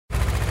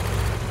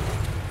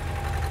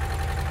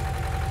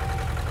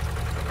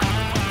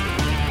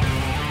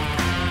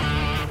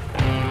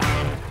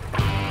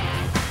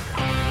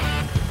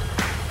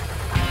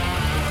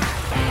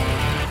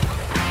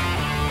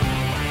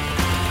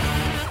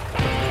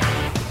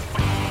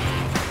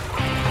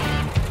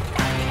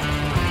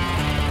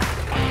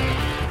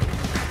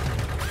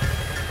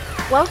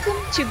Welcome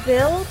to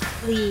Build,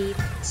 Lead,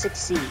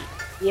 Succeed,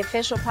 the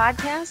official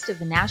podcast of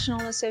the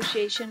National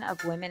Association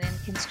of Women in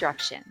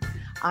Construction.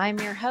 I'm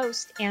your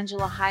host,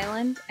 Angela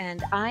Highland,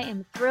 and I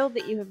am thrilled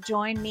that you have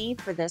joined me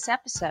for this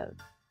episode.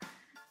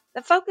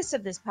 The focus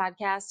of this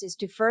podcast is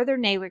to further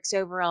NAWIC's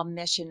overall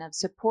mission of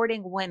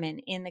supporting women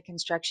in the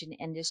construction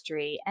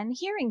industry and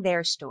hearing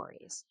their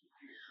stories.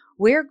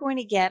 We're going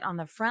to get on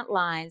the front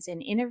lines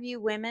and interview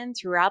women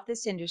throughout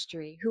this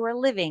industry who are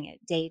living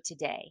it day to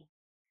day.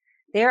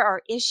 There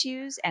are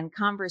issues and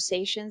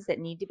conversations that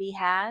need to be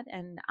had,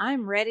 and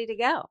I'm ready to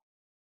go.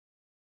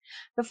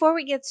 Before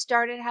we get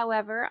started,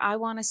 however, I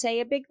want to say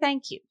a big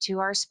thank you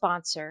to our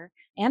sponsor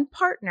and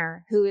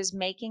partner who is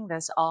making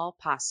this all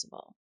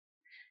possible.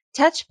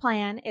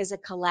 TouchPlan is a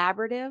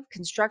collaborative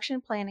construction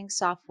planning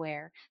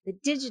software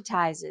that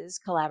digitizes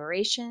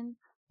collaboration,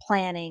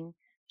 planning,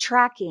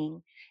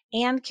 tracking,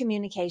 and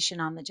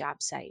communication on the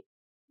job site.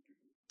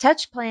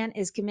 TouchPlan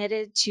is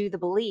committed to the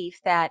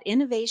belief that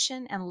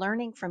innovation and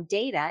learning from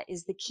data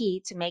is the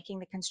key to making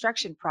the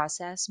construction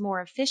process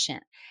more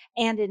efficient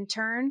and, in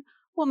turn,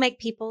 will make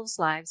people's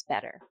lives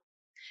better.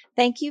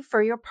 Thank you for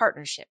your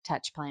partnership,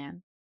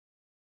 TouchPlan.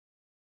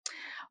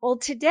 Well,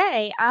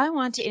 today I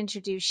want to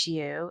introduce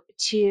you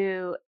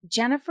to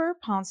Jennifer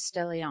Ponce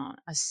de Leon,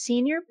 a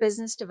Senior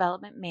Business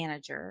Development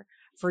Manager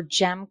for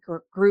GEM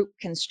Group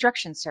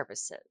Construction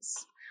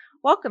Services.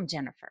 Welcome,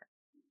 Jennifer.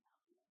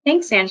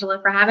 Thanks,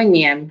 Angela, for having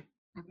me. I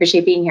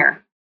appreciate being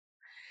here.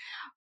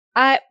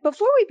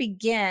 Before we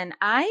begin,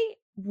 I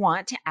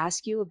want to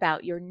ask you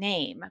about your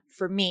name.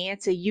 For me,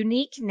 it's a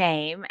unique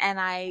name, and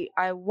I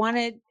want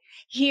to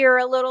hear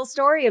a little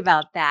story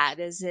about that.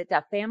 Is it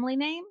a family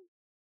name?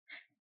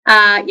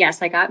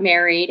 Yes, I got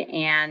married,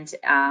 and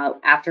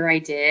after I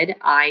did,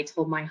 I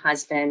told my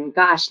husband,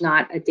 gosh,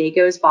 not a day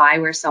goes by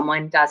where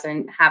someone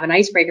doesn't have an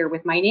icebreaker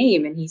with my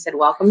name. And he said,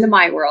 welcome to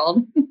my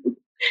world.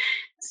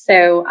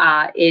 So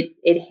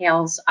it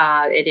hails,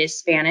 it is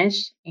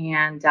Spanish.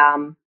 And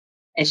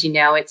as you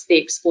know, it's the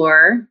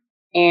Explorer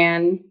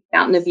and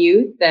Fountain of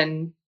Youth.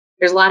 And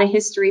there's a lot of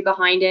history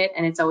behind it.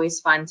 And it's always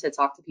fun to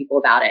talk to people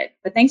about it.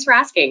 But thanks for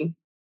asking.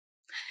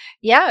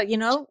 Yeah,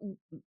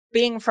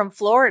 being from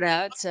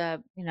Florida, it's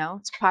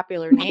it's a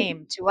popular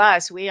name to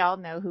us. We all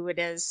know who it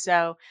is.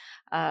 So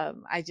I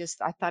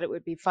thought it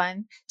would be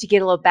fun to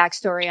get a little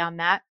backstory on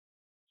that.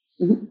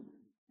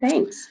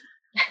 Thanks.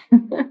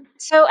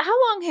 So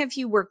how long have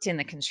you worked in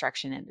the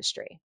construction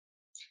industry?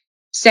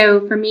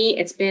 So for me,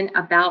 it's been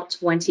about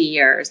 20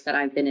 years that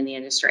I've been in the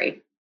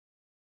industry.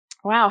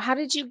 Wow. How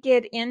did you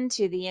get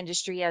into the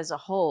industry as a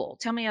whole?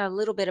 Tell me a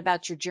little bit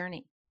about your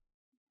journey.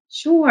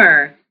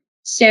 Sure.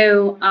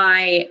 So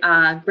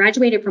I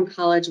graduated from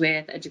college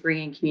with a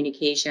degree in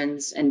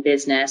communications and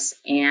business,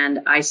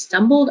 and I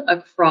stumbled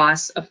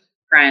across a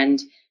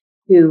friend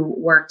who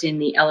worked in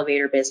the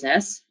elevator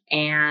business.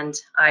 And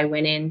I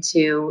went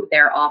into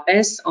their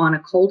office on a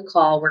cold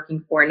call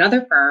working for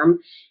another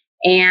firm.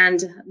 And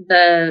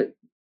the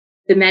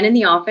men in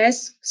the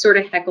office sort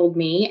of heckled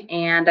me,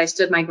 and I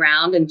stood my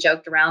ground and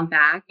joked around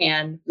back.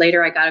 And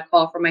later I got a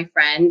call from my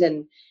friend,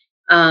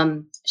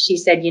 and she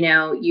said,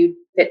 you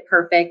fit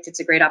perfect. It's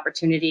a great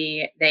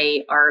opportunity.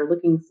 They are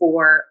looking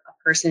for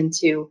a person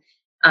to,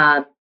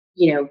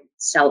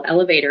 sell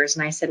elevators.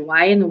 And I said,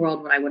 why in the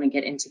world would I want to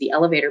get into the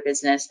elevator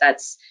business?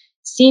 That's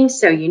seems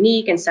so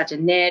unique and such a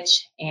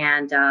niche.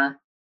 And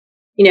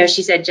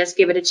she said, just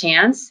give it a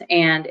chance.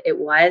 And it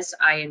was.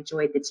 I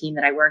enjoyed the team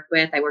that I worked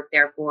with. I worked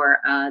there for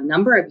a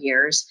number of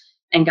years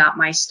and got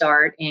my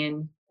start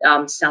in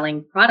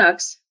selling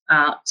products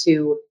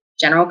to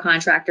general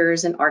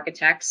contractors and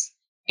architects,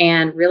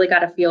 and really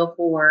got a feel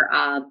for,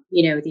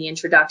 the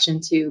introduction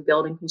to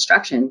building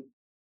construction.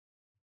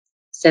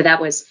 So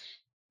that was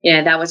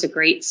a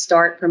great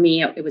start for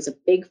me. It was a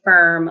big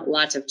firm,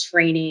 lots of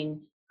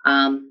training,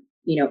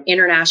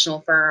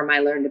 international firm. I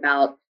learned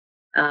about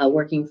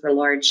working for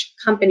large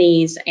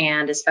companies,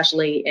 and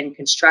especially in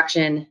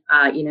construction,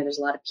 there's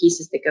a lot of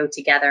pieces that go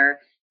together,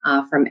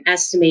 from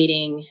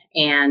estimating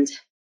and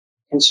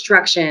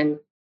construction,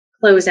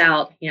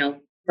 closeout,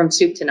 from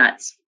soup to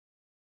nuts.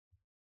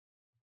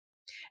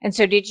 And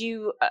so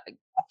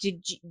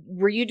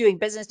were you doing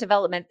business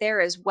development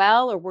there as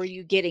well, or were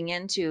you getting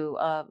into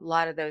a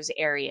lot of those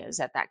areas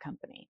at that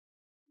company?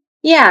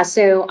 Yeah,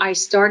 so I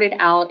started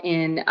out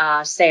in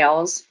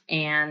sales,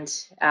 and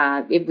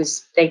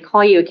they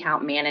call you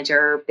account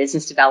manager,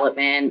 business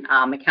development,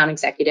 account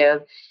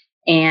executive,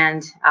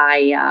 and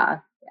I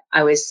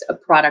was a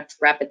product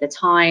rep at the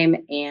time,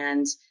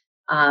 and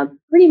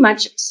pretty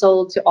much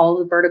sold to all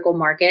the vertical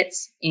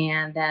markets.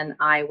 And then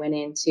I went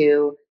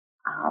into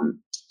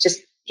just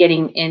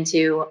getting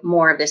into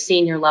more of the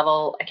senior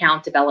level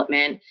account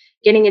development,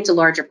 getting into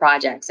larger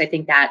projects. I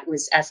think that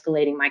was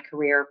escalating my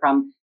career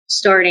from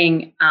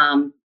starting,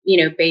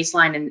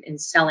 baseline and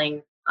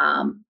selling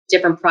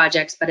different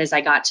projects. But as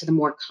I got to the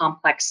more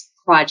complex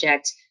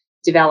project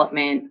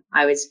development,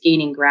 I was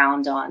gaining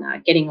ground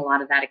on getting a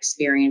lot of that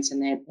experience in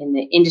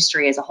the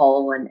industry as a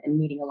whole, and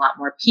meeting a lot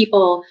more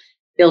people,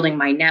 building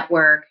my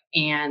network.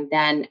 And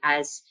then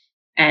as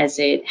as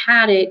it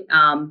had it.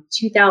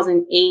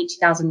 2008,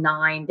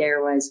 2009,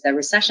 there was the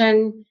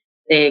recession,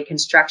 the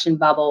construction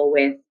bubble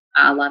with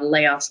a lot of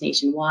layoffs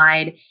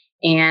nationwide,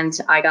 and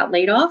I got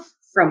laid off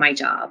from my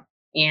job.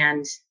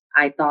 And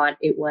I thought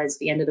it was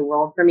the end of the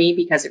world for me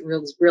because it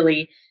was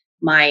really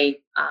my,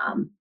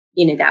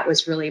 that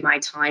was really my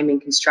time in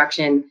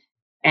construction,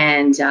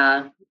 and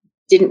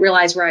didn't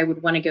realize where I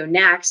would want to go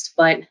next.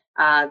 But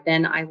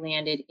then I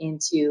landed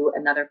into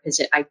another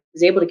position. I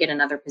was able to get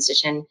another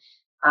position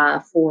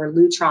for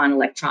Lutron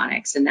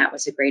Electronics, and that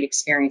was a great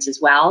experience as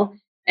well.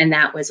 And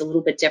that was a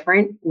little bit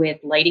different with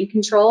lighting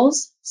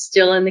controls,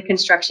 still in the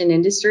construction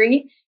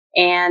industry.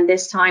 And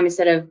this time,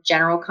 instead of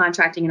general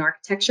contracting and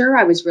architecture,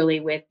 I was really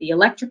with the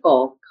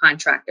electrical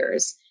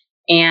contractors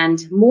and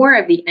more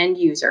of the end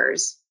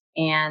users.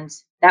 And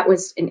that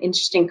was an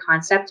interesting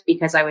concept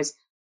because I was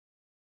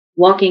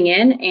walking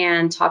in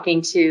and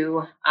talking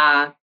to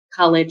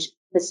college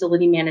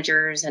facility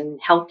managers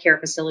and healthcare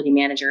facility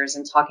managers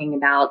and talking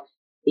about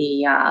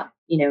the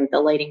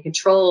lighting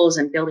controls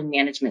and building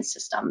management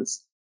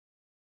systems.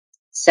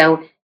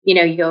 So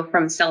you go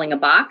from selling a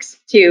box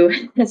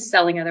to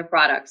selling other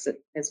products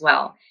as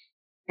well.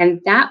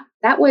 And that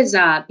was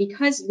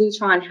because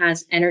Lutron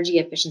has energy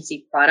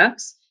efficiency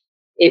products.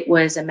 It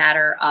was a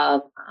matter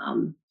of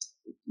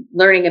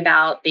learning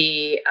about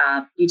the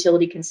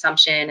utility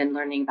consumption and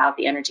learning about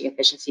the energy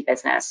efficiency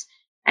business.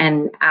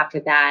 And after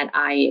that,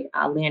 I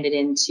landed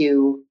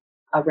into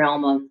a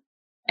realm of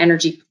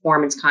energy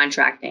performance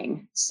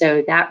contracting.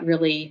 So that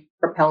really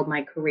propelled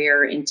my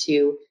career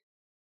into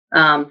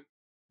um,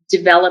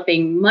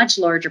 developing much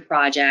larger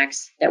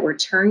projects that were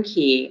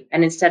turnkey.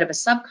 And instead of a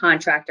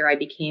subcontractor, I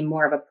became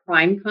more of a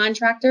prime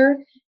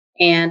contractor.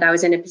 And I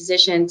was in a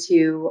position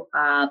to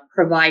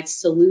provide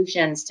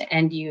solutions to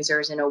end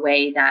users in a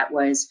way that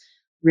was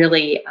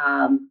really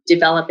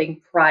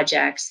developing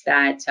projects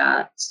that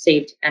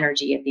saved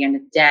energy at the end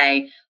of the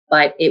day.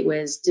 But it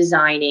was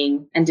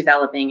designing and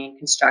developing and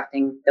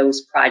constructing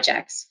those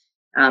projects.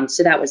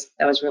 So that was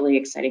really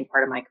exciting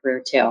part of my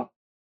career too.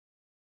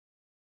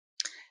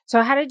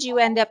 So how did you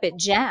end up at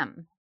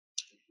GEM?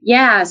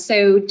 Yeah,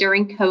 so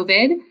during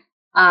COVID,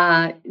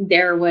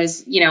 there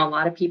was, a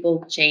lot of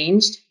people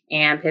changed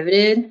and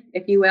pivoted,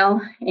 if you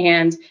will,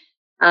 and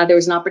there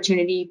was an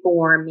opportunity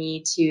for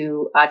me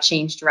to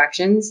change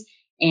directions.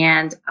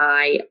 And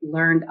I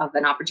learned of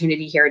an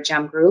opportunity here at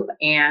Gem Group.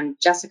 And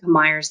Jessica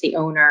Myers, the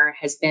owner,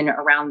 has been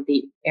around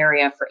the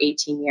area for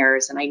 18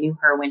 years. And I knew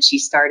her when she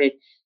started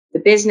the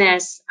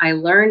business. I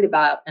learned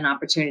about an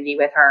opportunity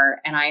with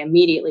her, and I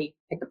immediately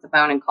picked up the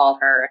phone and called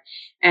her.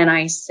 And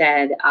I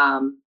said,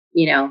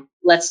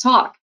 let's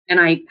talk. And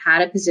I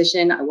had a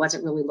position. I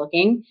wasn't really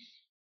looking.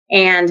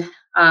 And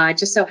it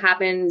just so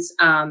happens,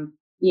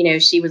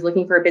 she was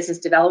looking for a business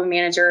development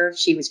manager.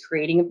 She was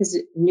creating a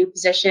new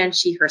position.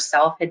 She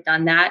herself had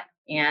done that.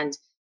 And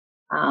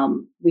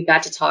we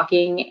got to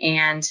talking.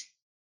 And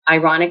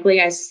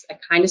ironically, I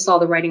kind of saw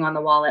the writing on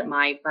the wall at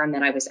my firm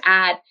that I was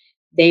at.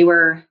 They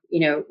were,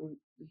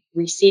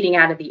 receding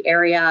out of the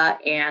area.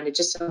 And it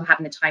just so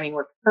happened the timing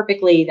worked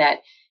perfectly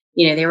that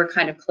they were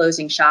kind of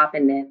closing shop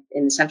in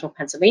the central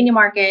Pennsylvania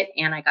market,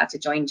 and I got to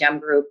join Gem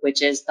Group,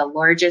 which is the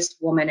largest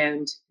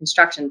woman-owned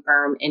construction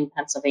firm in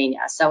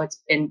Pennsylvania. So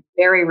it's been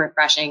very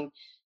refreshing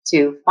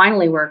to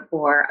finally work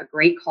for a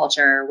great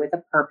culture with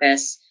a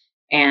purpose,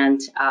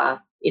 and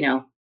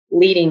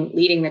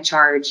leading the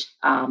charge,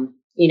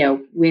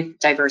 with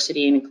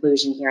diversity and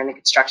inclusion here in the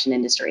construction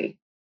industry.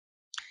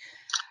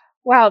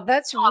 Wow,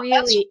 that's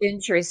really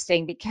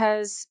interesting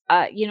because,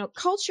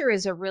 culture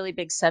is a really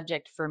big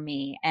subject for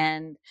me.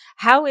 And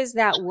how is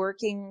that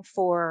working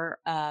for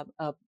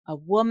a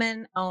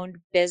woman-owned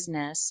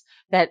business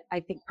that I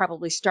think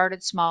probably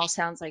started small?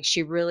 Sounds like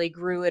she really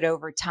grew it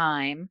over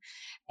time.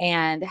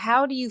 And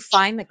how do you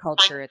find the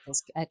culture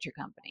at your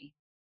company?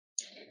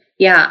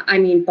 Yeah, I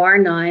mean, bar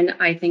none,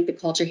 I think the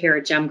culture here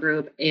at Gem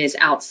Group is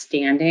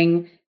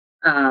outstanding.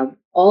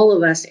 All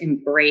of us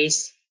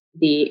embrace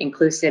the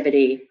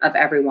inclusivity of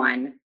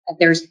everyone.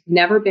 There's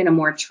never been a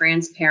more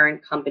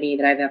transparent company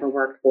that I've ever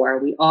worked for.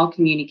 We all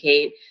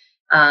communicate.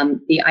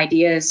 The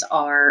ideas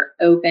are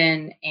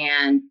open,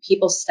 and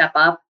people step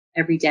up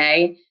every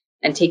day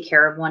and take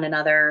care of one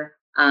another.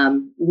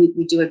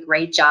 We do a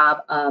great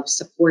job of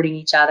supporting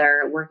each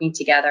other, working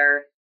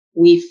together.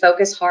 We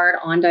focus hard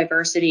on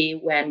diversity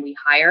when we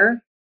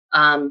hire.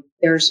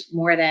 There's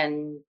more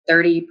than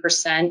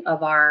 30%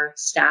 of our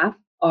staff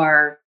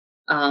are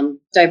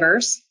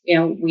diverse.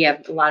 We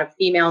have a lot of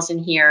females in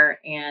here.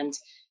 And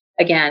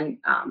again,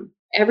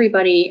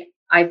 everybody,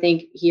 I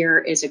think, here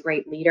is a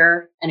great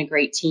leader and a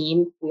great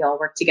team. We all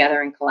work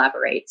together and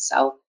collaborate.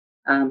 So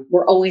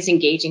we're always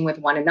engaging with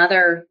one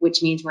another,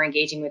 which means we're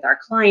engaging with our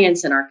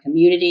clients and our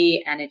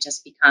community. And it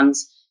just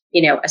becomes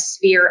a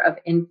sphere of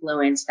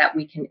influence that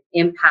we can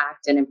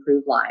impact and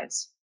improve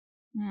lives.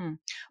 Hmm.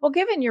 Well,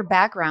 given your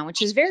background,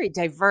 which is very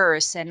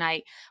diverse, and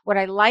what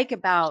I like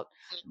about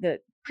the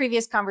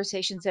previous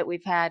conversations that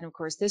we've had, and of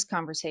course this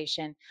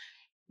conversation,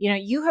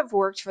 you have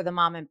worked for the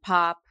mom and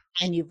pop,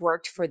 and you've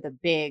worked for the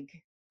big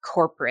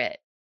corporate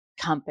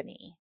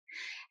company.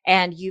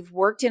 and you've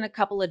worked in a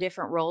couple of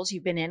different roles.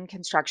 You've been in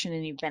construction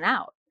and you've been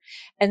out.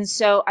 And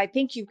so I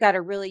think you've got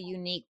a really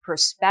unique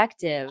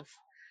perspective,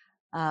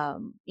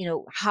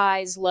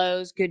 highs,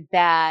 lows, good,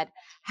 bad.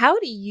 How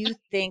do you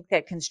think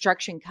that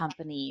construction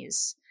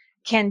companies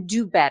can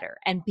do better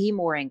and be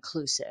more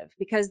inclusive?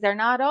 Because they're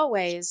not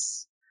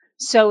always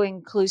so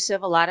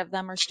inclusive. A lot of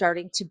them are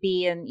starting to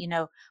be, and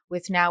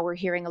with now we're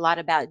hearing a lot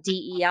about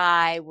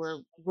DEI.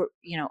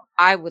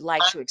 I would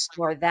like to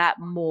explore that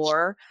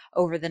more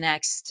over the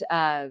next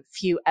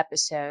few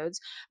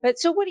episodes. But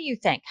so, what do you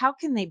think? How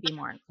can they be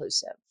more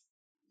inclusive?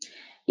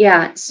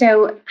 Yeah,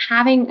 so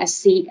having a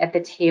seat at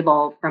the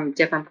table from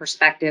different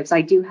perspectives,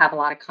 I do have a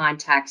lot of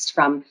context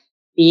from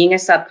being a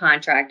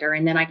subcontractor.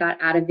 And then I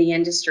got out of the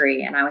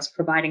industry and I was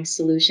providing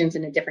solutions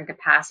in a different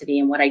capacity.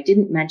 And what I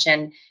didn't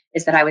mention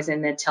is that I was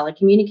in the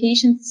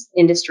telecommunications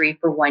industry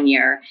for 1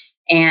 year.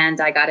 And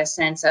I got a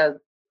sense of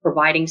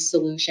providing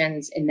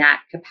solutions in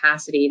that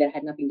capacity that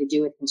had nothing to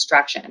do with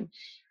construction.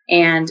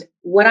 And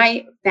what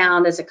I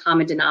found as a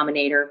common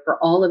denominator for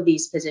all of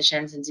these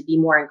positions and to be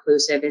more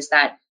inclusive is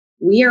that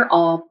we are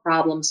all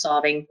problem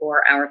solving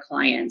for our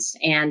clients,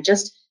 and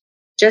just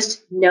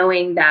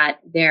knowing that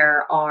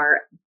there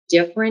are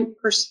different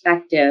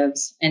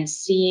perspectives and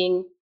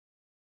seeing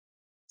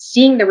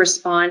the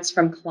response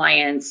from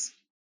clients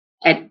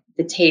at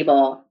the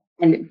table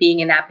and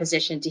being in that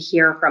position to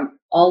hear from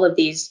all of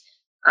these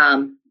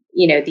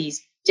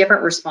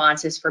different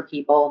responses for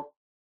people,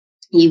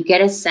 you get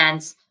a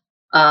sense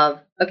of,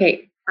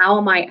 okay, how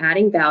am I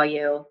adding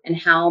value and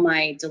how am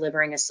I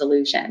delivering a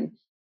solution?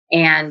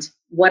 And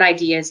what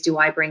ideas do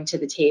I bring to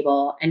the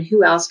table? And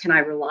who else can I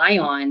rely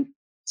on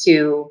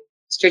to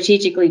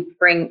strategically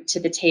bring to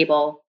the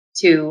table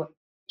to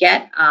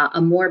get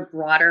a more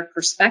broader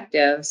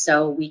perspective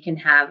so we can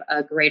have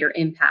a greater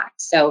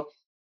impact? So,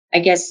 I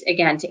guess,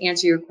 again, to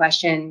answer your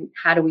question,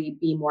 how do we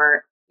be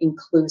more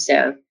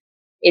inclusive?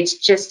 It's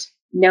just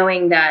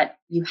knowing that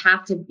you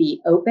have to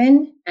be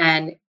open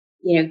and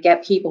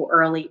get people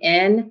early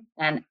in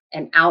and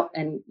out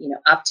and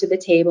up to the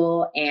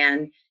table,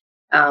 and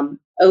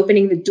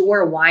opening the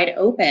door wide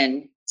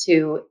open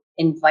to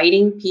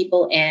inviting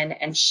people in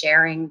and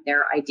sharing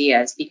their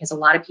ideas, because a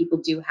lot of people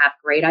do have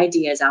great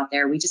ideas out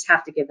there. We just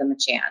have to give them a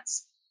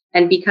chance.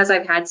 And because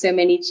I've had so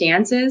many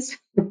chances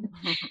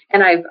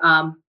and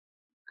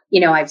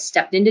I've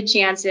stepped into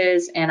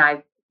chances, and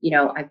I've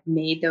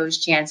made those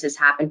chances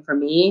happen for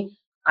me.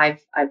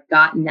 I've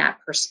gotten that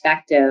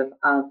perspective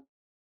of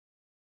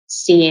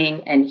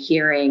seeing and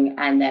hearing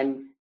and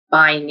then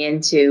buying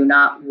into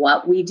not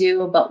what we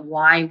do, but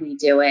why we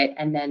do it,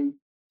 and then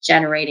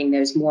generating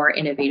those more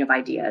innovative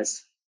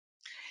ideas.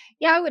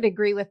 Yeah, I would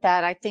agree with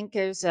that. I think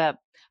there's a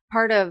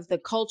part of the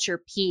culture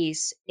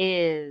piece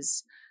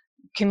is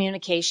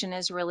communication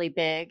is really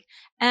big,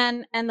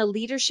 and the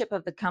leadership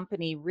of the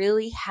company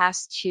really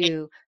has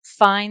to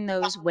find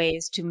those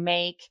ways to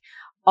make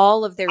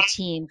all of their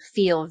team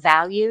feel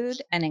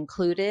valued and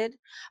included,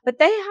 but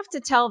they have to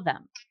tell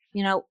them,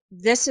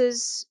 this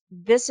is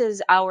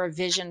our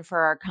vision for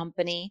our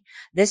company,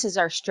 this is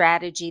our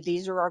strategy,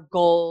 these are our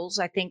goals.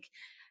 I think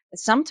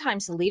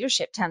sometimes the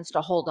leadership tends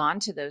to hold on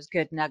to those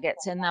good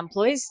nuggets, and the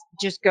employees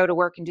just go to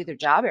work and do their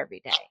job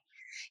every day.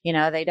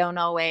 They don't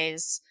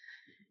always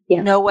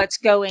Yeah. know what's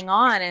going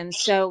on. And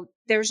so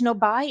there's no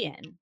buy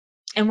in.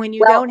 And when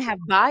you don't Well, have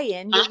buy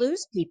in, you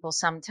lose people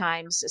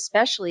sometimes,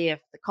 especially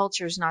if the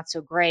culture is not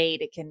so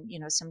great. It can,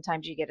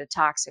 sometimes you get a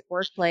toxic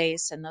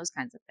workplace and those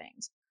kinds of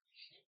things.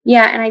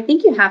 yeah, and I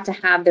think you have to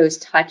have those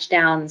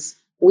touchdowns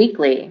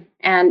weekly.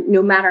 And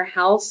no matter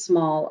how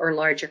small or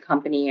large your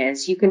company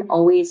is, you can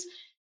always,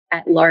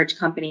 at large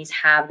companies,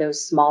 have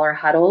those smaller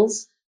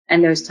huddles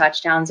and those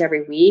touchdowns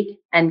every week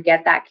and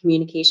get that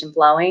communication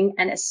flowing.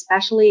 And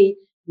especially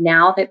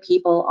now that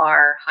people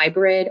are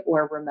hybrid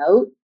or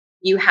remote,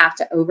 you have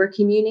to over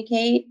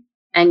communicate,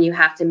 and you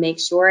have to make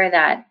sure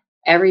that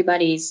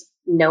everybody's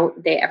on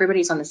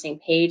the same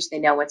page. They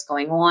know what's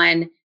going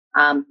on,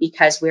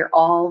 because we're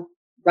all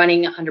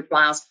running 100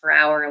 miles per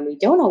hour and we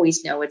don't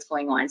always know what's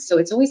going on. So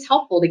it's always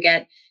helpful to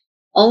get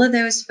all of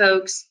those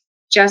folks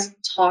just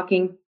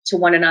talking to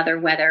one another,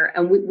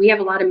 and we have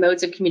a lot of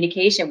modes of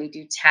communication. We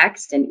do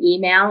text and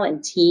email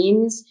and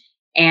Teams,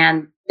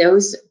 and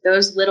those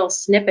little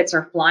snippets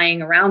are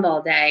flying around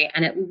all day.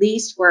 And at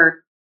least we're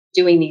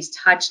doing these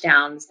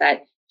touchdowns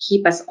that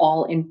keep us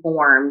all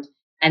informed.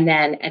 And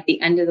then at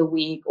the end of the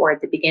week or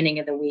at the beginning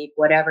of the week,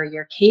 whatever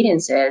your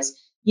cadence is,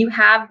 you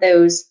have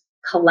those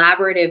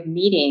collaborative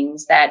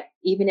meetings that,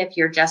 even if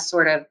you're just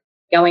sort of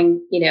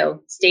going,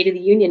 State of the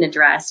Union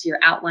address, you're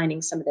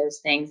outlining some of those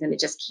things, and it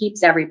just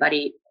keeps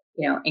everybody,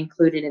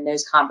 included in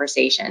those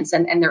conversations,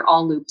 and they're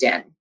all looped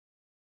in.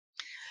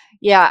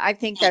 Yeah, I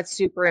think that's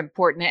super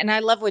important. And I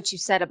love what you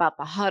said about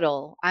the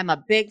huddle. I'm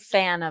a big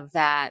fan of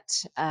that.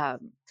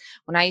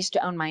 When I used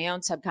to own my own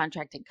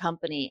subcontracting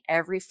company,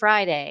 every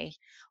Friday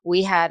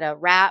we had a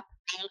wrap,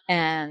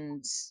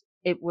 and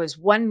it was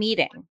one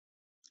meeting.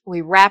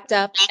 We wrapped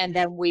up and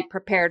then we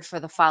prepared for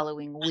the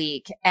following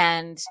week.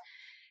 And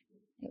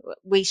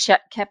We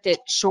kept it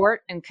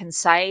short and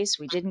concise.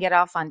 We didn't get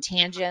off on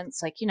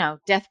tangents. Like,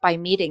 death by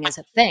meeting is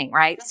a thing,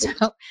 right? So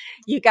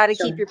you got to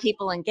keep Sure. your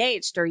people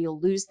engaged or you'll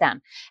lose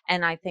them.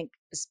 And I think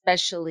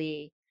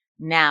especially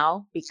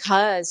now,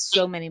 because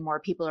so many more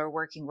people are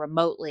working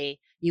remotely,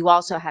 you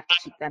also have to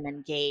keep them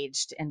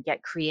engaged and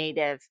get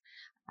creative,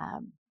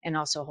 and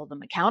also hold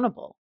them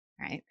accountable,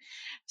 right?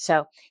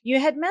 So you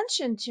had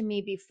mentioned to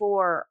me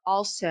before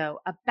also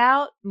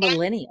about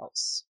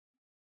millennials.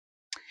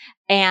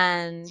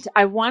 And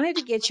I wanted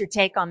to get your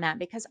take on that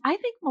because I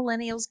think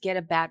millennials get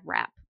a bad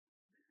rap.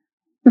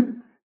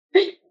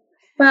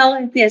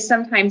 Well, yeah,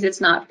 sometimes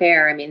it's not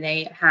fair. I mean,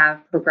 they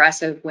have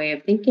progressive way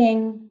of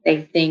thinking.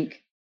 They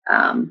think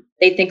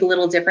a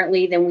little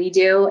differently than we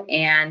do,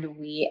 and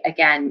we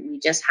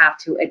just have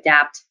to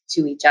adapt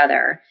to each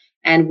other.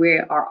 And we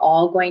are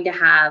all going to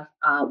have.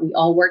 We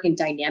all work in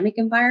dynamic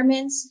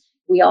environments.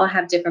 We all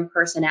have different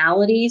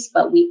personalities,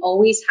 but we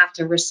always have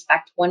to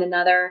respect one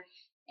another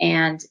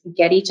and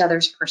get each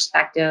other's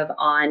perspective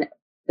on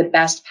the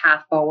best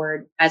path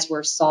forward as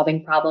we're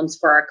solving problems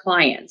for our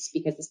clients,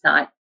 because it's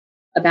not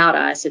about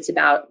us. It's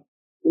about,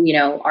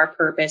 our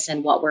purpose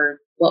and what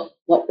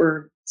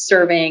we're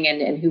serving,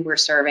 and who we're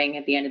serving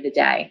at the end of the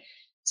day.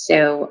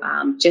 So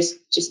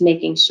just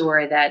making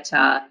sure that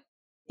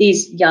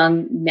these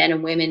young men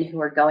and women who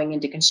are going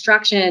into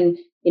construction,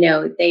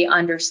 they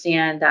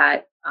understand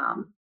that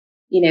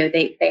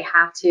they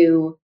have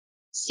to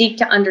seek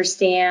to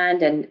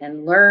understand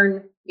and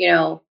learn,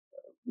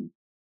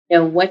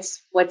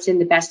 what's in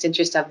the best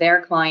interest of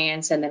their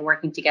clients, and then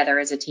working together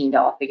as a team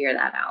to all figure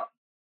that out.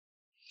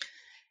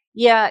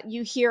 Yeah,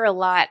 you hear a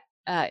lot,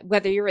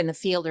 whether you're in the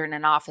field or in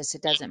an office,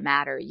 it doesn't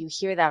matter. You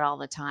hear that all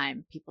the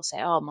time. People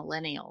say, "Oh,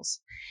 millennials,"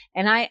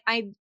 and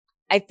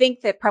I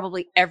think that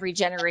probably every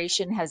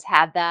generation has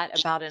had that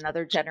about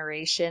another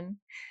generation.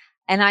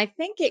 And I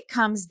think it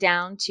comes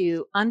down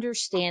to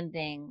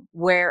understanding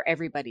where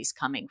everybody's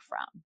coming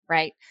from,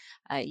 right?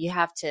 You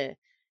have to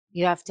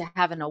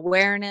have an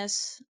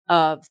awareness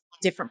of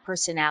different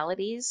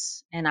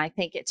personalities, and I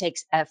think it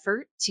takes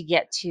effort to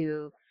get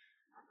to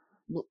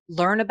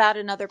learn about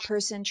another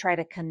person, try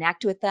to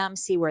connect with them,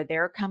 see where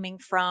they're coming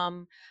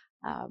from,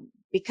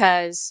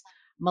 because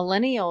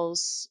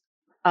millennials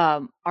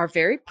are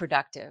very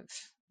productive.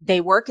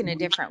 They work in a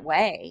different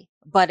way,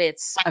 but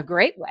it's a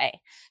great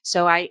way.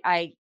 So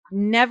I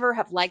never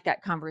have liked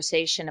that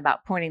conversation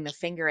about pointing the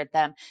finger at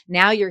them.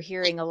 Now you're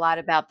hearing a lot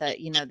about the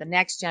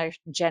next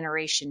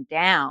generation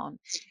down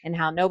and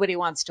how nobody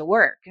wants to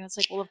work. And it's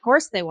like, well, of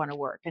course they want to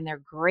work and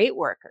they're great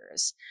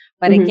workers.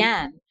 But Mhm.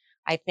 again,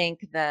 I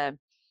think the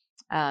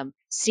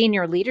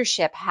senior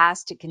leadership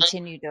has to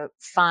continue to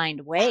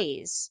find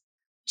ways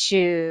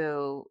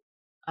to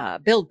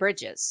build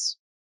bridges.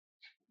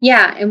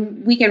 Yeah,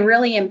 and we can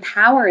really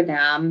empower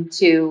them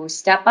to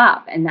step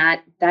up, and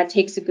that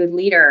takes a good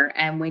leader.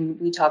 And when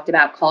we talked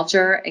about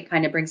culture, it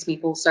kind of brings me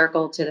full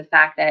circle to the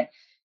fact that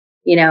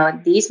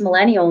these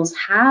millennials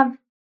have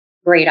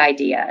great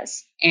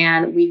ideas,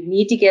 and we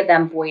need to give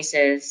them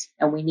voices,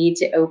 and we need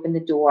to open the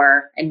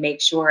door and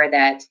make sure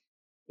that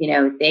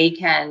they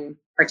can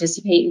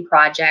participate in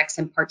projects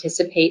and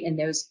participate in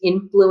those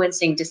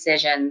influencing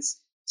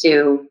decisions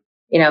to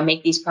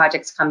make these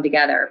projects come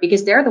together,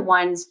 because they're the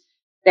ones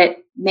that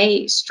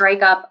may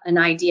strike up an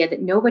idea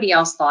that nobody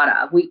else thought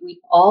of. We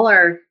all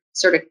are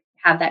sort of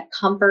have that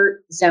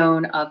comfort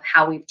zone of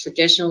how we've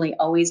traditionally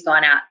always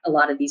gone at a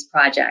lot of these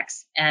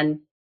projects, and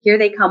here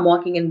they come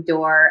walking in the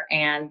door,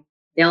 and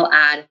they'll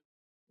add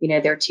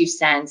their 2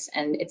 cents,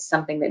 and it's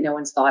something that no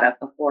one's thought of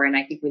before, and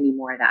I think we need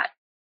more of that.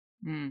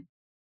 Mm,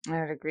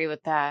 I would agree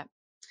with that.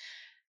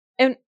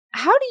 And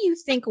how do you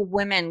think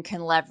women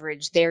can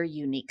leverage their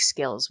unique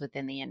skills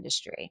within the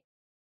industry?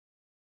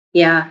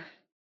 Yeah.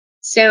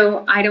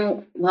 So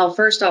well,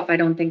 first off, I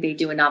don't think they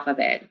do enough of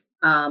it.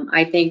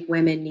 I think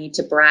women need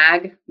to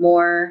brag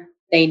more.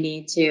 They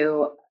need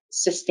to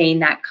sustain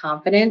that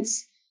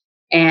confidence,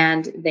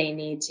 and they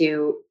need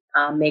to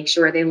make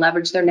sure they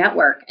leverage their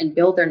network and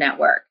build their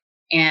network,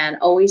 and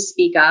always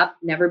speak up,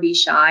 never be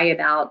shy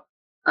about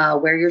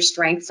where your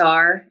strengths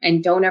are,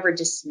 and don't ever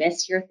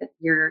dismiss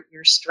your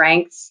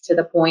strengths to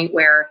the point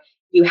where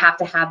you have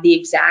to have the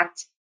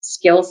exact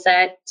skill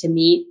set to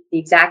meet the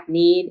exact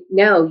need.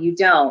 No, you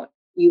don't.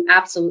 You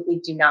absolutely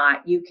do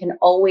not. You can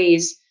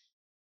always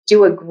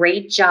do a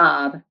great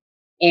job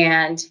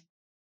and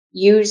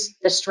use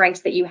the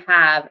strengths that you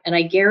have. And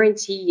I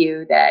guarantee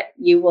you that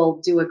you will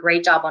do a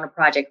great job on a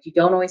project. You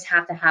don't always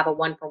have to have a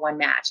 1-for-1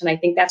 match. And I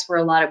think that's where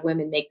a lot of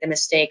women make the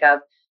mistake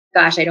of,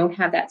 gosh, I don't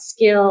have that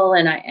skill,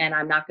 and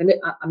I'm not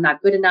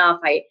good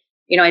enough.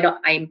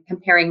 I'm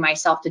comparing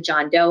myself to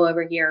John Doe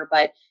over here,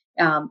 but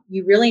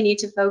you really need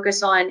to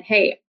focus on,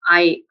 hey,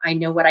 I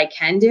know what I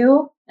can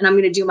do, and I'm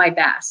going to do my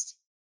best.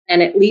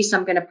 And at least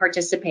I'm going to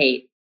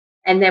participate.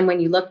 And then when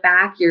you look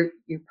back, you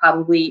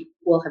probably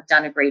will have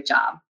done a great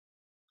job.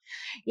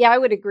 Yeah, I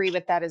would agree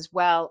with that as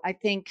well. I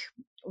think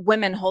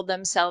women hold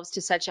themselves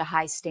to such a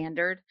high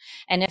standard.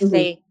 And if Mhm.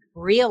 they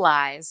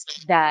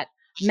realized that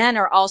men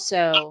are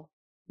also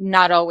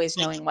not always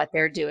knowing what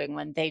they're doing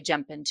when they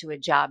jump into a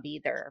job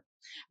either.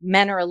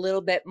 Men are a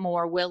little bit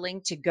more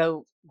willing to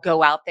go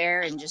out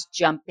there and just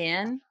jump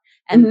in,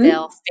 and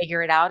they'll Hmm.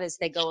 figure it out as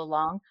they go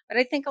along. But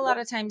I think a lot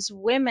of times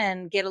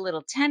women get a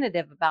little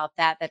tentative about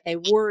that they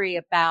worry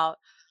about,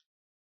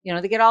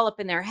 they get all up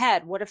in their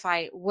head. What if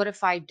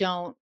I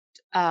don't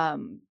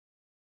um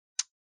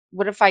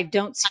what if I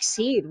don't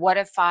succeed? What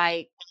if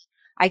I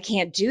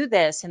can't do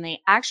this? And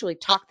they actually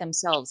talk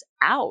themselves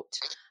out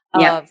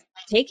Yep. of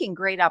taking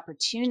great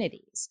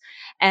opportunities.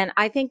 And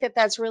I think that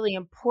that's really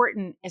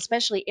important,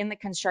 especially in the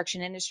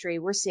construction industry.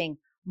 We're seeing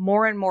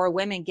more and more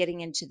women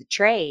getting into the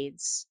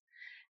trades.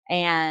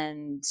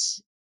 And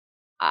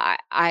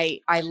I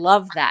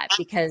love that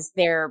because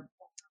they're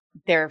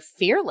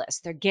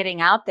fearless. They're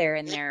getting out there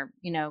and they're,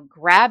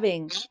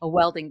 grabbing a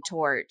welding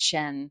torch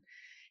and,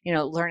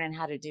 learning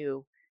how to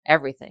do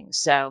everything.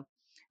 So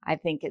I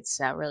think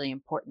it's really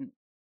important.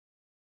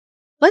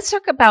 Let's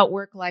talk about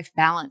work life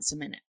balance a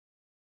minute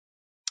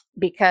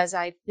because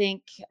I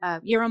think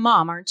you're a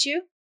mom, aren't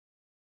you?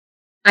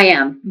 I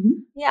am.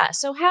 Mhm. Yeah.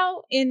 So,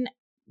 how in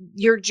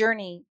your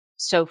journey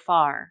so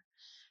far,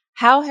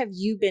 how have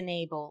you been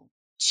able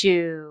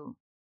to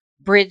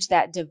bridge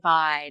that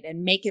divide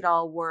and make it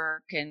all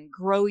work and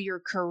grow your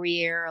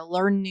career,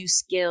 learn new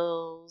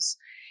skills,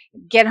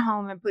 get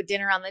home and put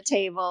dinner on the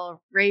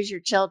table, raise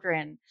your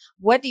children?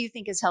 What do you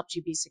think has helped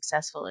you be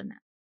successful in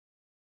that?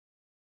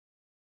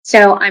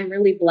 So I'm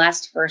really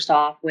blessed, first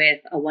off, with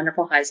a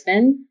wonderful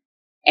husband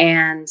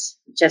and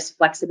just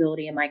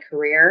flexibility in my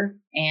career.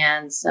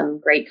 And some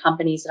great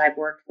companies that I've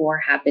worked for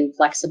have been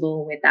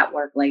flexible with that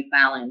work life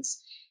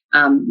balance.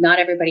 Not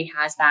everybody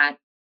has that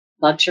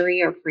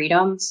luxury or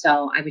freedom.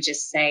 So I would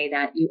just say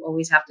that you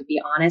always have to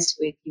be honest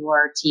with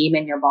your team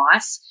and your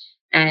boss,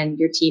 and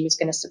your team is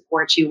going to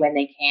support you when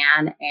they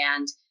can.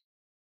 And,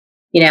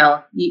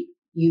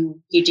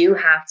 you do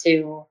have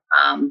to,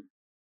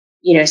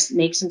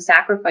 make some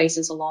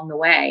sacrifices along the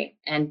way.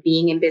 And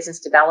being in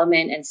business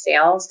development and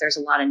sales, there's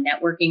a lot of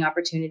networking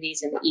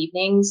opportunities in the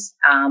evenings.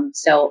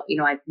 So,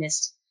 I've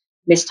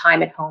missed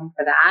time at home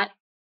for that.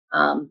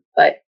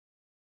 But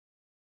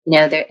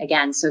there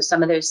again, so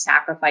some of those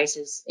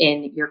sacrifices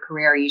in your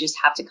career, you just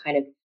have to kind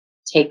of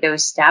take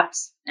those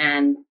steps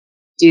and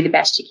do the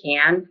best you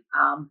can.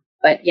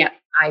 But yeah,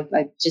 I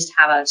just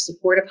have a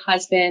supportive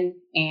husband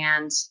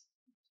and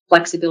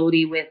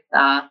flexibility with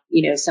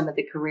some of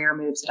the career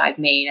moves that I've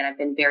made, and I've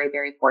been very,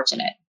 very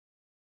fortunate.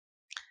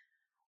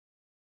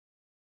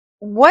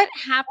 What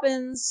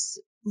happens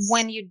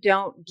when you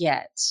don't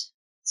get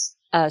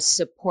a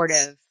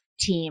supportive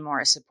team or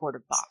a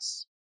supportive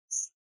boss?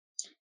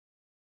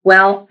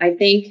 Well, I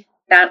think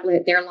that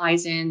there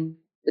lies in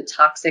the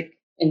toxic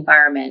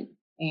environment,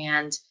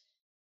 and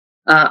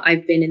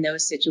I've been in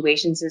those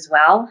situations as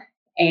well.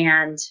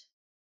 And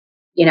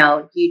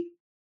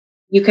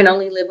you can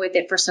only live with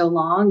it for so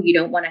long. You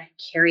don't want to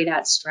carry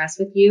that stress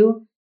with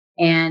you.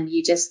 And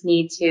you just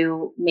need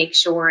to make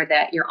sure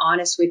that you're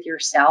honest with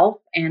yourself.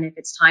 And if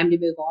it's time to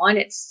move on,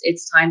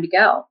 it's time to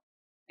go.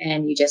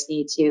 And you just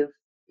need to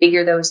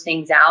figure those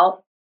things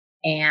out.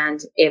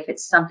 And if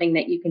it's something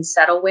that you can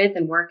settle with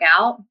and work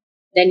out,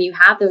 then you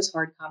have those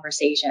hard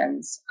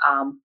conversations.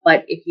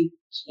 But if you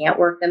can't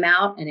work them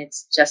out and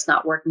it's just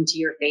not working to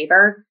your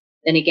favor,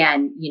 then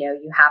again,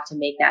 you have to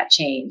make that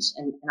change.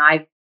 And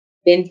I've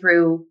been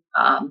through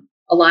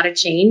a lot of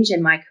change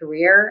in my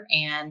career,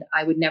 and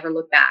I would never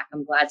look back.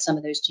 I'm glad some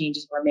of those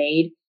changes were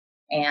made.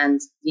 And,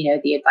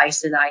 the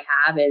advice that I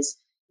have is,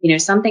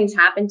 some things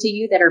happen to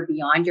you that are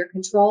beyond your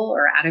control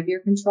or out of your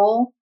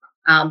control.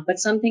 But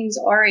some things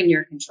are in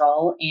your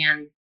control,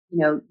 and,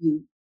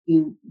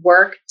 you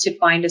work to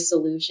find a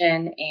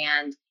solution,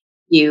 and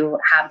you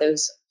have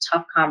those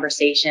tough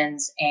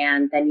conversations,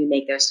 and then you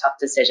make those tough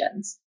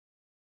decisions.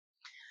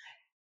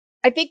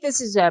 I think this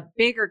is a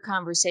bigger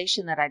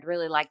conversation that I'd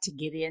really like to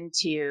get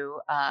into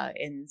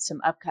in some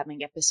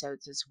upcoming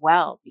episodes as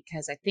well,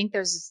 because I think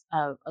there's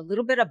a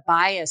little bit of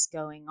bias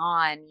going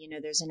on.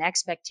 There's an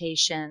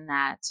expectation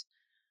that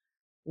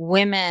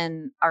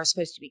women are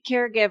supposed to be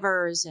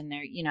caregivers and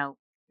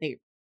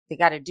they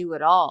got to do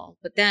it all.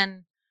 But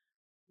then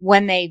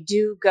when they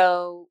do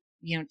go,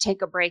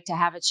 take a break to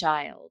have a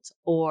child,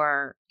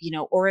 or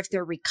if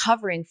they're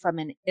recovering from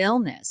an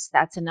illness,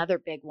 that's another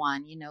big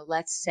one.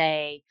 Let's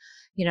say,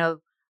 you know,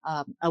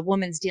 a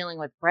woman's dealing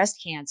with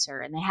breast cancer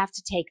and they have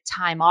to take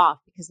time off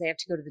because they have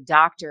to go to the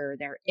doctor,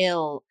 they're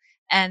ill.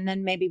 And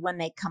then maybe when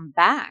they come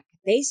back,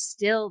 they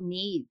still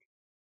need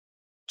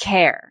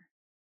care.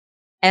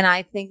 And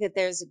I think that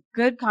there's a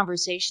good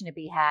conversation to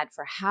be had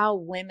for how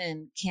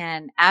women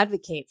can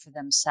advocate for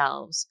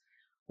themselves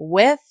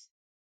with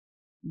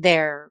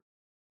their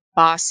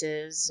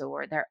bosses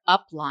or their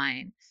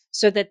upline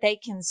so that they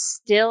can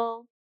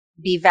still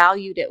be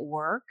valued at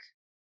work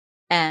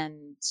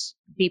and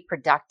be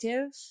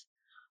productive,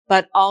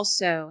 but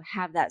also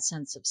have that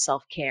sense of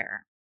self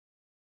care.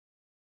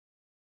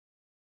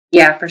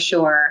 Yeah, for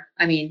sure.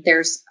 I mean,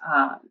 there's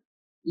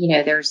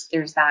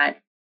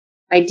that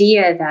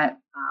idea that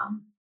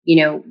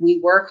we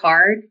work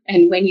hard,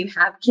 and when you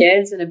have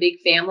kids and a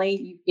big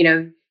family,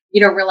 you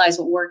don't realize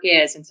what work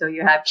is until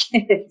you have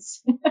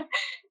kids.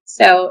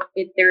 So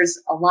there's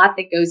a lot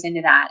that goes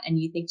into that. And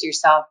you think to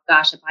yourself,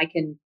 gosh, if I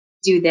can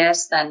do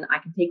this, then I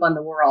can take on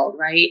the world,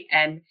 right?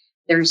 And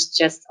there's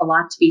just a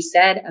lot to be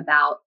said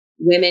about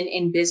women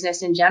in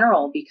business in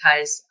general,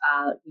 because,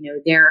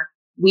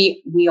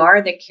 we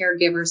are the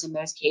caregivers in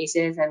most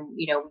cases. And,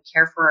 we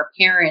care for our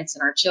parents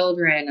and our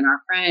children and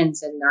our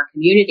friends and our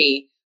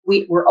community.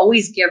 We're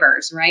always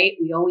givers, right?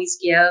 We always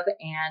give,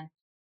 and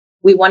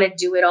we want to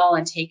do it all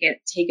and take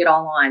it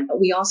all on. But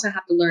we also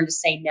have to learn to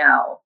say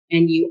no.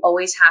 And you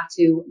always have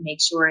to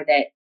make sure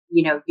that,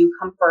 you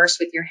come first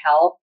with your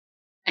health,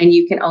 and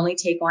you can only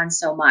take on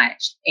so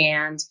much.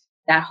 And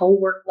that whole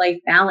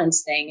work-life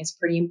balance thing is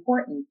pretty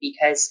important,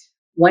 because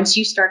once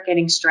you start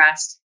getting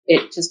stressed,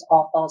 it just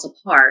all falls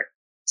apart.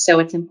 So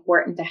it's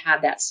important to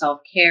have that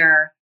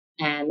self-care,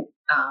 and,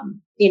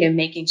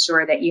 making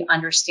sure that you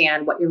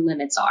understand what your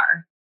limits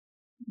are.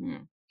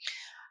 Hmm.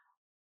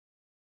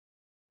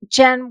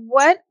 Jen,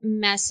 what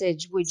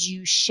message would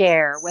you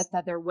share with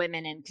other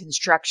women in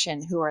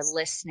construction who are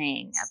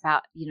listening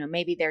about,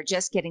 maybe they're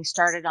just getting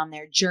started on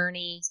their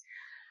journey.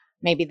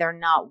 Maybe they're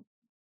not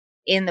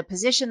in the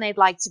position they'd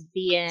like to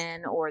be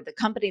in, or the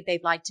company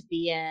they'd like to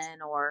be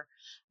in, or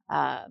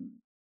um,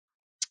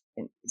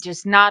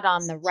 just not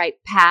on the right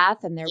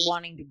path and they're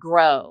wanting to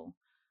grow.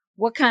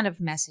 What kind of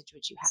message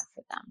would you have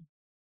for them?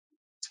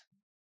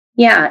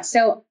 Yeah.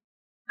 So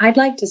I'd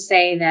like to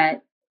say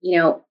that,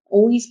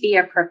 always be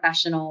a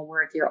professional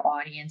worth your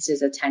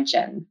audience's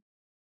attention.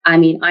 I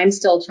mean, I'm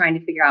still trying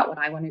to figure out what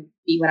I want to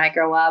be when I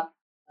grow up,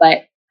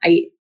 but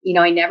I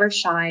never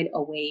shied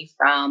away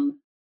from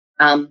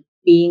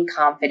being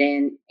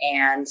confident.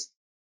 And,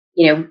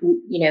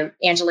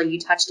 Angela, you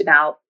touched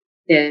about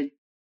the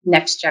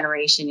next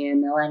generation,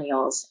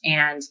 millennials,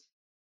 and,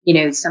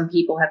 some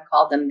people have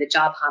called them the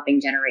job hopping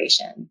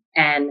generation.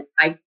 And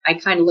I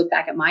kind of look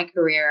back at my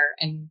career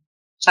and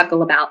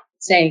chuckle about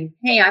saying,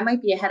 hey, I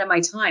might be ahead of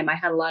my time. I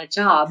had a lot of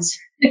jobs.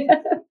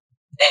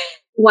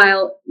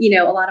 While,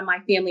 a lot of my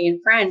family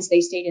and friends,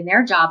 they stayed in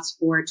their jobs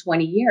for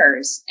 20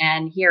 years.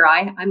 And here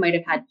I might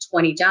have had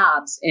 20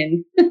 jobs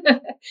in,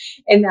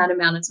 in that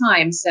amount of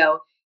time. So,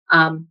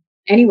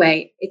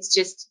 anyway, it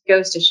just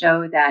goes to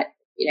show that,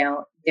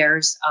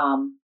 there's,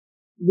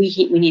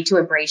 we need to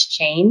embrace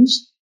change.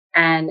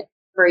 And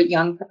for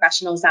young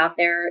professionals out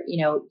there,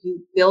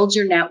 you build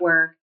your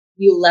network,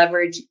 you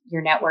leverage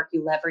your network,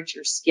 you leverage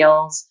your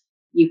skills,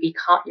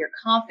 you're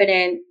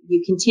confident,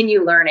 you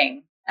continue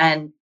learning,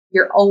 and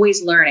you're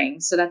always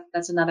learning. So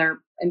that's another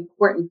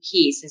important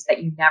piece, is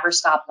that you never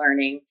stop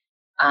learning.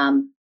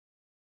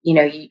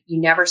 You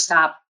never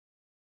stop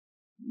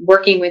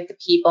working with the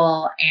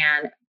people,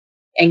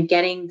 and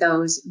getting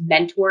those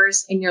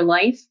mentors in your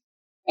life,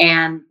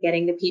 and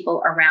getting the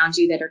people around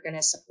you that are going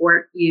to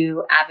support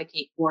you,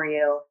 advocate for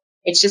you.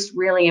 It's just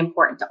really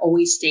important to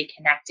always stay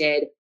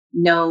connected,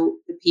 know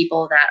the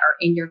people that are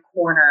in your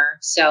corner.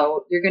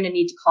 So you're going to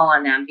need to call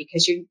on them,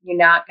 because you're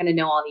not going to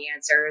know all the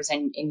answers,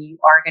 and you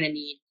are going to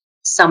need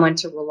someone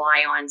to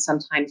rely on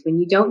sometimes when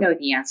you don't know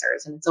the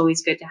answers. And it's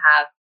always good to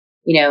have,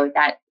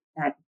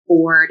 that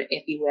board,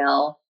 if you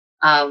will,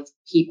 of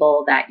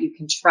people that you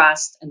can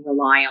trust and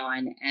rely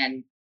on.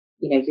 And,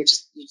 you're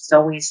just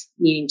always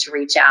needing to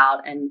reach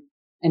out. And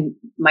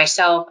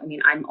myself, I mean,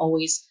 I'm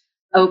always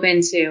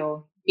open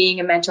to being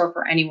a mentor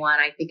for anyone.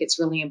 I think it's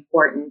really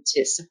important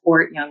to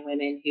support young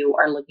women who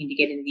are looking to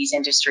get into these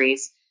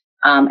industries.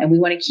 And we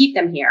want to keep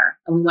them here,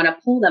 and we want to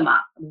pull them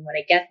up, and we want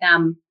to get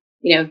them,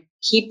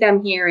 keep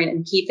them here,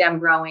 and keep them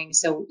growing.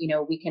 So,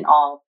 we can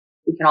all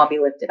be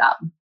lifted up.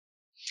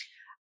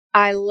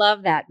 I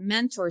love that.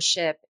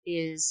 Mentorship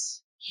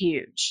is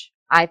huge.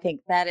 I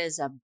think that is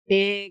a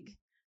big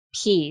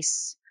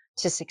piece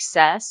to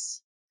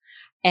success.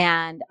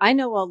 And I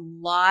know a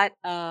lot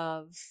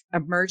of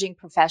emerging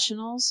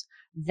professionals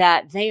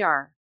that they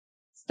are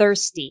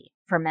thirsty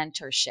for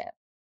mentorship,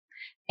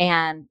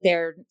 and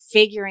they're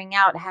figuring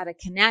out how to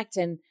connect.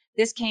 And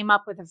this came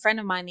up with a friend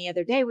of mine the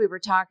other day. We were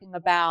talking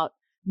about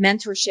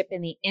mentorship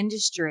in the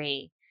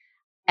industry.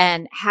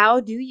 And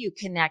how do you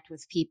connect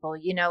with people?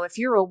 If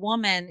you're a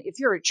woman, if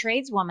you're a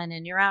tradeswoman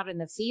and you're out in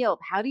the field,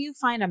 how do you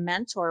find a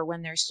mentor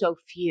when there's so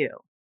few?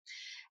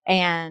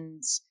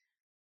 And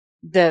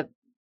the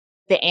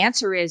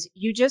answer is,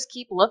 you just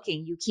keep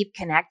looking, you keep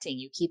connecting,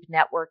 you keep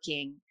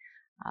networking.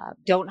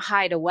 Don't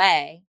hide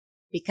away,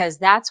 because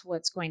that's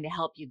what's going to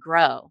help you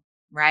grow,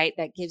 right?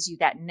 That gives you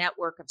that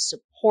network of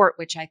support,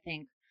 which I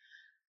think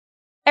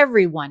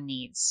everyone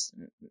needs,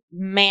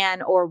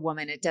 man or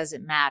woman, it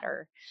doesn't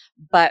matter.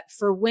 But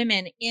for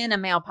women in a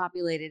male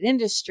populated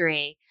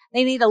industry,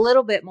 they need a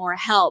little bit more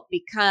help,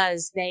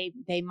 because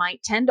they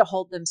might tend to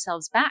hold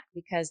themselves back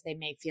because they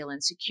may feel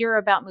insecure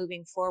about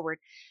moving forward.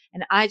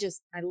 And I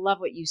love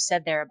what you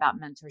said there about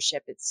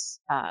mentorship. It's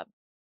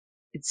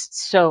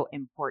so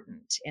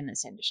important in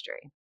this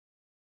industry.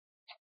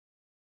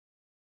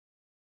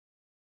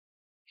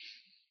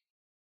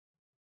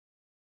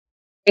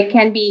 It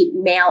can be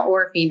male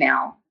or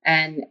female.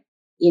 And,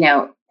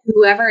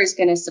 whoever is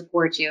going to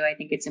support you, I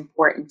think it's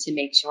important to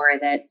make sure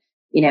that,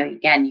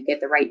 again, you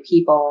get the right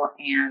people,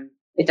 and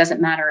it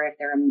doesn't matter if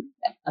they're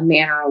a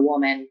man or a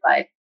woman,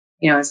 but,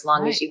 as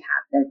long as Right. you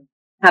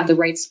have the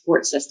right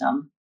support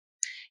system.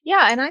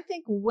 Yeah. And I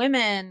think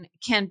women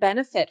can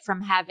benefit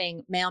from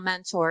having male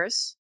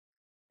mentors,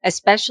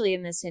 especially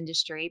in this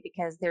industry,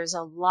 because there's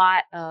a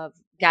lot of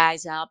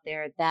guys out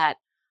there that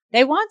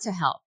they want to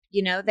help.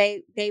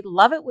 They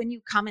love it when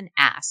you come and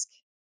ask.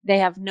 They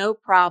have no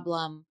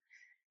problem,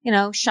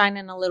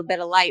 shining a little bit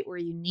of light where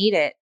you need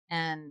it.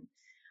 And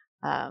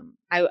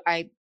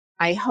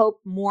I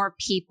hope more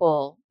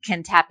people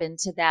can tap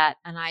into that,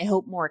 and I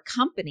hope more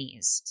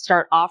companies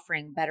start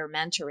offering better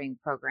mentoring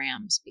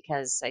programs,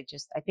 because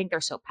I think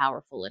they're so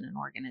powerful in an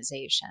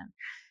organization.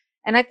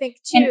 And I think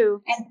And,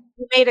 too, and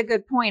you made a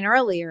good point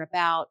earlier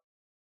about,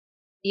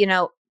 you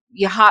know,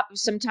 you hop,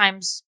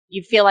 sometimes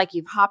you feel like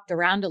you've hopped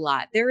around a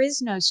lot. There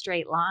is no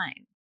straight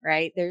line,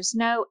 right? There's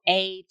no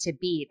A to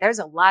B. There's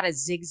a lot of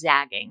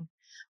zigzagging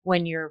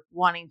when you're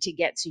wanting to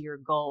get to your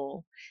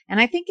goal.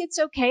 And I think it's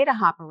okay to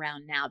hop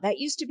around now. That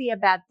used to be a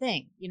bad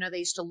thing. They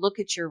used to look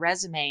at your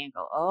resume and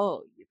go,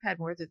 "Oh, you've had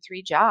more than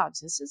 3 jobs.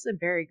 This is a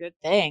very good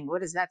thing.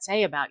 What does that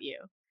say about you?"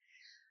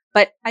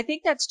 But I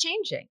think that's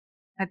changing.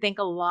 I think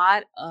a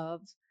lot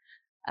of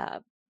uh,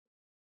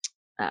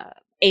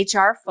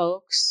 HR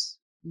folks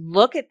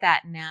look at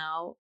that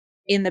now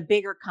in the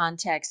bigger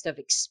context of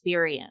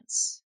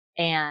experience.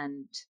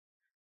 And,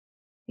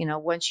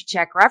 once you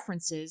check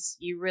references,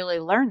 you really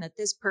learn that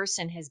this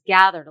person has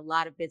gathered a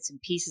lot of bits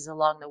and pieces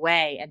along the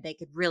way, and they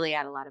could really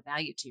add a lot of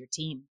value to your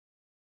team.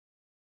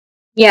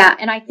 yeah,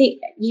 and I think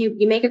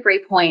you make a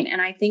great point.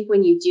 And I think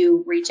when you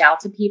do reach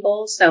out to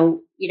people,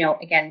 so,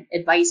 again,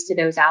 advice to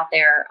those out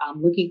there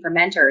looking for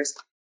mentors,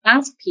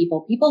 ask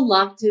people. People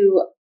love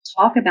to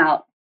talk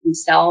about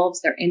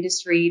themselves, their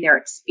industry, their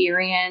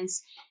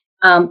experience.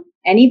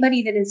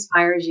 Anybody that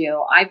inspires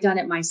you, I've done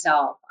it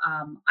myself.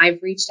 I've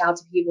reached out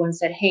to people and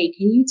said, "Hey,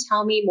 can you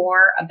tell me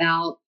more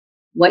about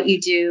what you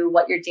do,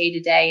 what your day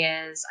to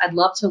day is? I'd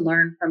love to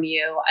learn from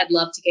you. I'd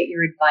love to get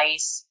your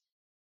advice.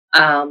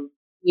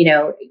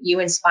 You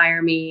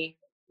inspire me.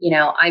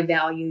 I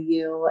value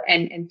you."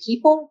 And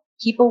people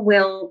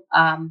will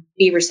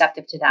be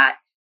receptive to that.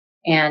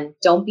 And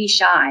don't be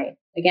shy.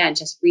 Again,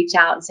 just reach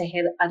out and say,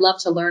 "Hey, I'd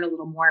love to learn a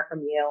little more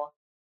from you,"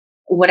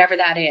 whatever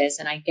that is.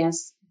 And I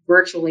guess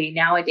virtually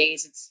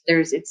nowadays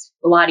it's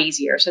a lot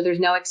easier. So there's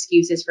no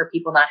excuses for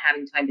people not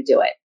having time to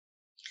do it.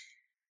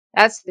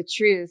 That's the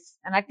truth.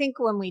 And I think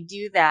when we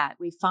do that,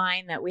 we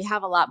find that we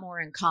have a lot more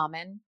in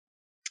common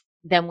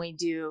than we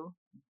do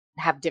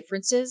have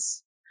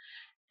differences.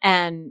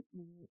 And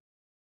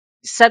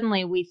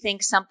suddenly we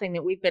think something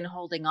that we've been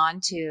holding on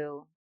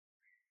to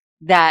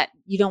that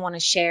you don't want to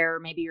share,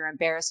 maybe you're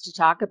embarrassed to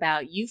talk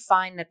about, you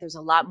find that there's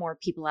a lot more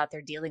people out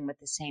there dealing with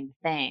the same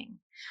thing.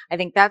 I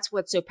think that's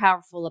what's so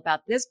powerful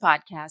about this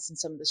podcast and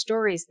some of the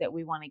stories that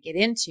we want to get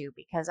into,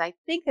 because I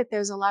think that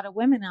there's a lot of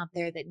women out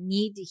there that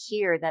need to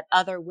hear that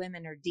other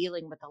women are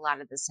dealing with a lot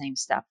of the same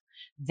stuff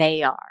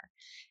they are.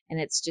 And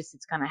it's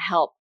going to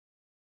help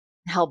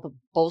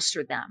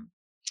bolster them.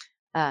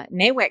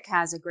 NAWIC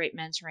has a great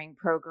mentoring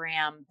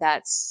program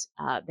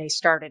they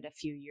started a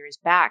few years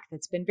back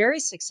that's been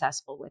very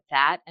successful with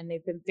that. And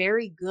they've been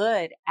very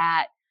good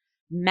at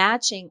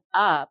matching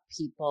up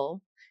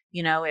people.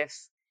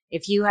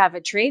 If you have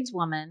a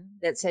tradeswoman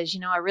that says,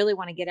 I really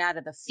want to get out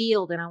of the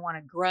field and I want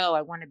to grow,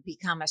 I want to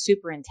become a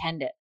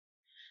superintendent,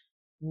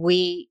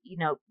 we,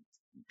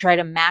 try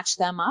to match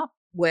them up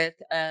with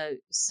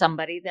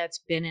somebody that's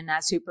been in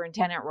that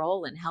superintendent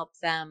role and help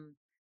them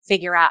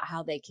figure out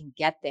how they can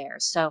get there.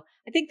 So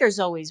I think there's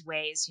always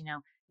ways,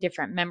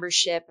 different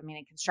membership. I mean,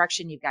 in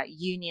construction, you've got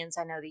unions.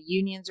 I know the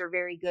unions are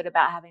very good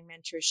about having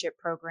mentorship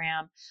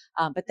program,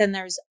 but then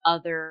there's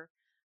other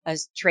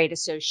trade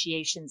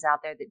associations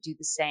out there that do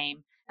the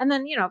same. And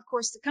then, of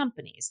course, the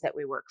companies that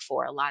we work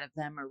for, a lot of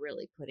them are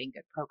really putting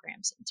good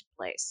programs into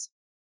place.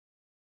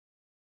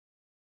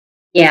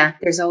 Yeah,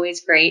 there's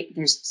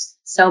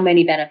so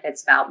many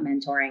benefits about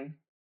mentoring.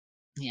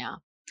 Yeah.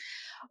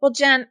 Well,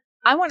 Jen,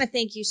 I want to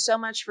thank you so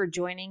much for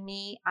joining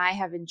me. I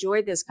have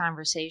enjoyed this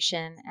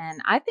conversation,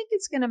 and I think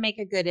it's going to make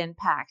a good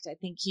impact. I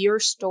think your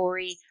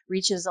story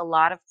reaches a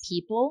lot of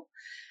people.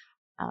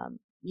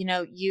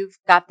 You've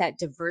got that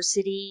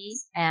diversity,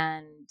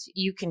 and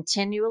you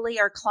continually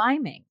are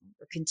climbing,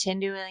 or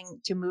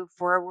continuing to move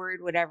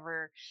forward,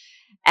 whatever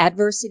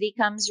adversity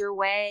comes your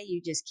way. You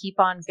just keep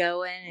on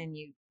going, and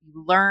you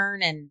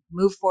learn and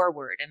move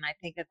forward. And I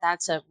think that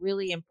that's a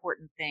really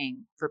important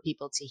thing for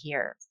people to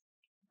hear.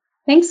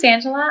 Thanks,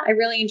 Angela. I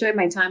really enjoyed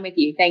my time with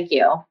you. Thank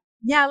you.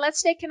 Yeah, let's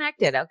stay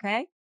connected.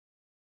 Okay.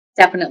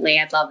 Definitely.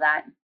 I'd love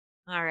that.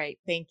 All right.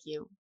 Thank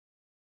you.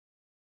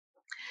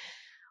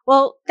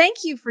 Well,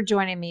 thank you for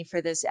joining me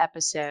for this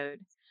episode.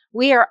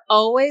 We are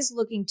always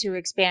looking to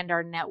expand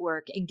our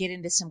network and get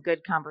into some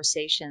good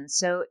conversations.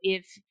 So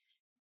if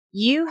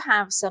you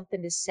have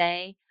something to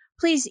say,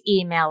 please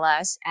email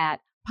us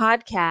at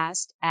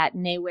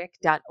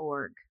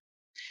podcast@nawic.org.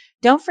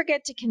 Don't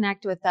forget to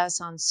connect with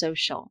us on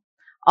social.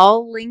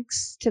 All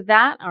links to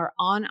that are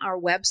on our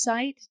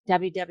website,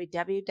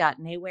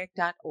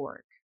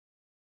 www.naweck.org.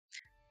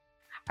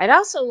 I'd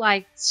also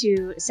like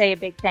to say a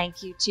big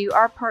thank you to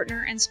our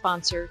partner and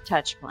sponsor,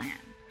 TouchPlan.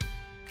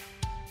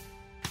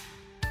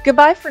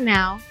 Goodbye for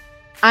now.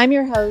 I'm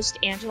your host,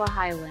 Angela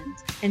Highland,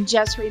 and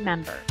just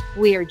remember,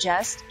 we are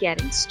just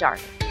getting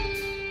started.